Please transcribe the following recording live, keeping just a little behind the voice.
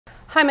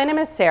Hi, my name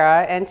is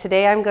Sarah, and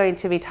today I'm going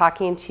to be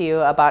talking to you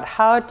about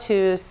how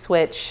to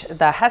switch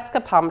the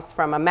Heska pumps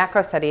from a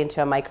macro setting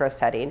to a micro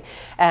setting.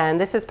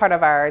 And this is part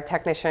of our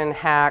technician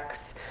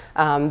hacks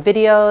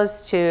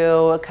videos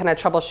to kind of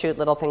troubleshoot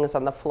little things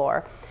on the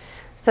floor.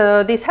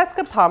 So these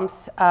Heska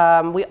pumps,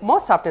 we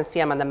most often see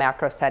them on the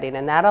macro setting,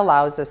 and that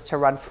allows us to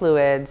run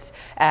fluids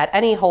at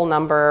any whole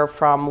number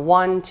from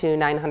 1 to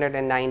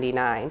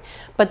 999.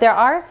 But there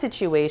are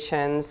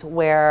situations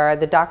where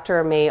the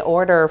doctor may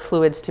order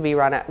fluids to be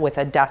run with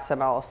a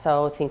decimal,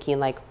 so thinking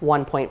like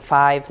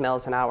 1.5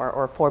 mils an hour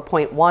or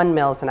 4.1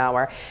 mils an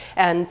hour.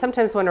 And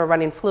sometimes when we're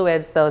running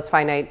fluids, those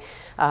finite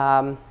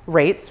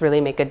rates really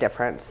make a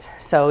difference.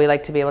 So we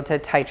like to be able to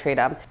titrate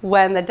them.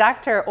 When the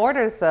doctor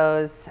orders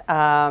those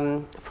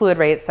fluid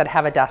rates that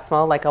have a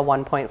decimal, like a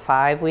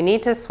 1.5, we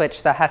need to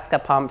switch the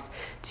Heska pumps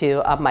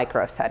to a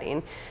micro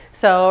setting.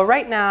 So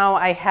right now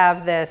I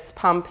have this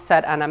pump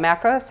set on a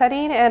macro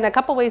setting, and a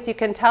couple ways you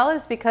can tell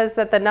is because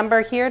that the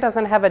number here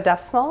doesn't have a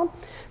decimal.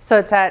 So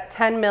it's at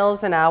 10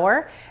 mils an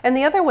hour. And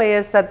the other way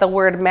is that the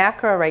word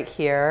macro right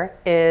here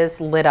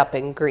is lit up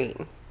in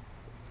green.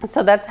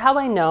 So that's how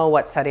I know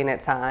what setting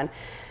it's on.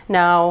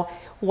 Now,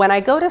 when I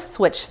go to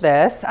switch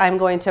this, I'm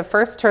going to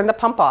first turn the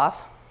pump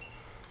off.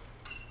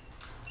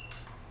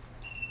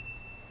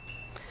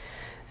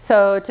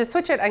 So to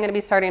switch it, I'm going to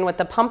be starting with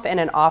the pump in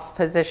an off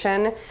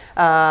position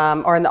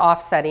or in the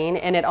off setting,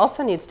 and it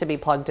also needs to be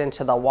plugged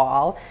into the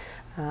wall.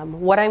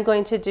 What I'm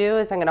going to do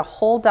is I'm going to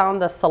hold down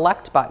the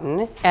select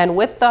button, and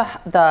with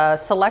the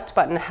select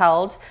button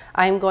held,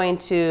 I'm going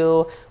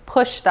to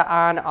push the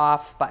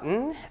on-off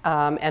button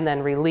and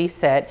then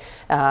release it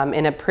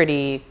in a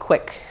pretty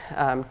quick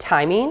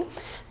timing.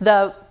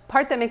 The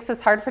part that makes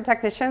this hard for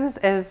technicians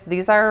is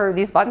these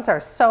buttons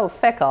are so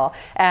fickle,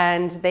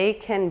 and they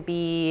can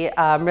be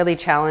really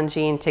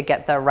challenging to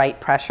get the right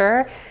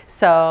pressure.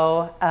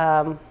 So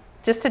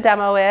just to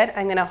demo it,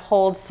 I'm going to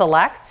hold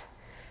select,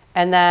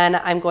 and then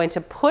I'm going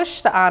to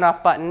push the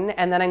on-off button,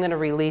 and then I'm going to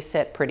release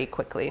it pretty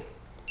quickly.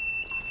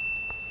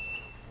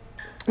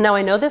 Now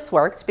I know this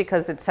worked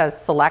because it says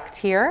select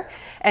here,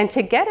 and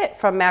to get it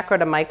from macro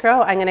to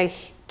micro, I'm going to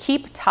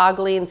keep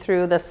toggling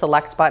through the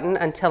select button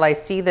until I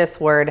see this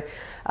word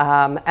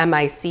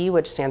MIC,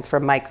 which stands for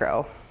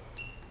micro.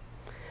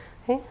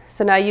 Okay,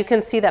 so now you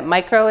can see that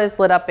micro is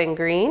lit up in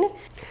green.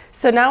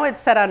 So now it's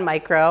set on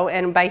micro,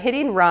 and by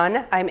hitting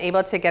run, I'm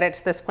able to get it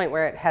to this point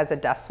where it has a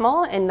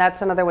decimal, and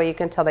that's another way you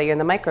can tell that you're in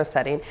the micro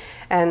setting.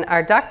 And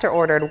our doctor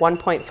ordered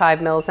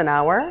 1.5 mils an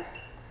hour,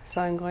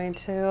 so I'm going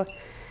to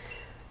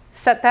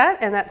set that,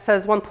 and that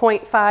says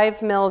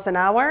 1.5 mils an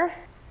hour.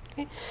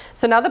 Okay.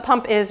 So now the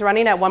pump is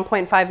running at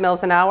 1.5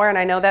 mils an hour, and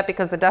I know that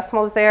because the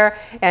decimal is there,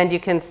 and you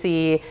can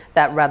see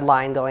that red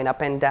line going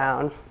up and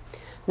down.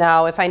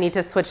 Now if I need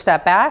to switch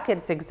that back,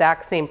 it's the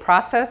exact same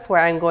process where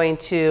I'm going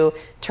to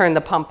turn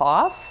the pump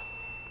off.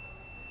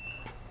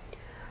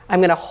 I'm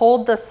going to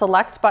hold the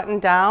select button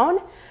down.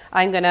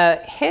 I'm going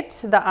to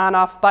hit the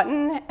on-off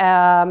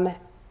button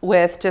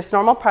with just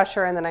normal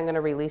pressure, and then I'm going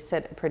to release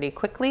it pretty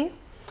quickly.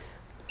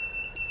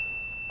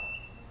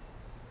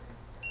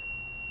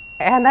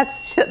 And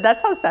that's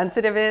how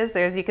sensitive it is.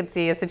 There's, you can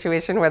see a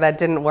situation where that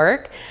didn't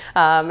work.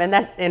 And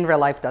that in real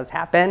life does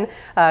happen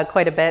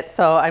quite a bit.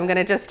 So I'm going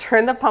to just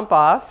turn the pump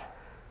off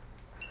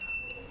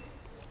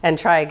and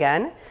try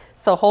again.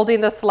 So holding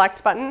the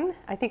select button,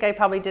 I think I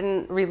probably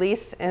didn't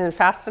release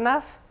fast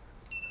enough.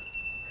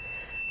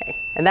 Okay.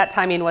 And that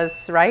timing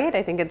was right.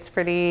 I think it's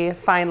pretty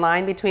fine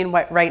line between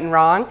right and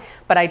wrong.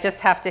 But I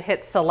just have to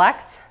hit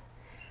select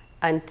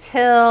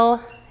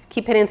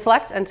keep hitting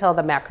select until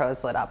the macro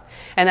is lit up.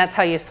 And that's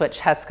how you switch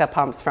Heska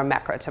pumps from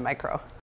macro to micro.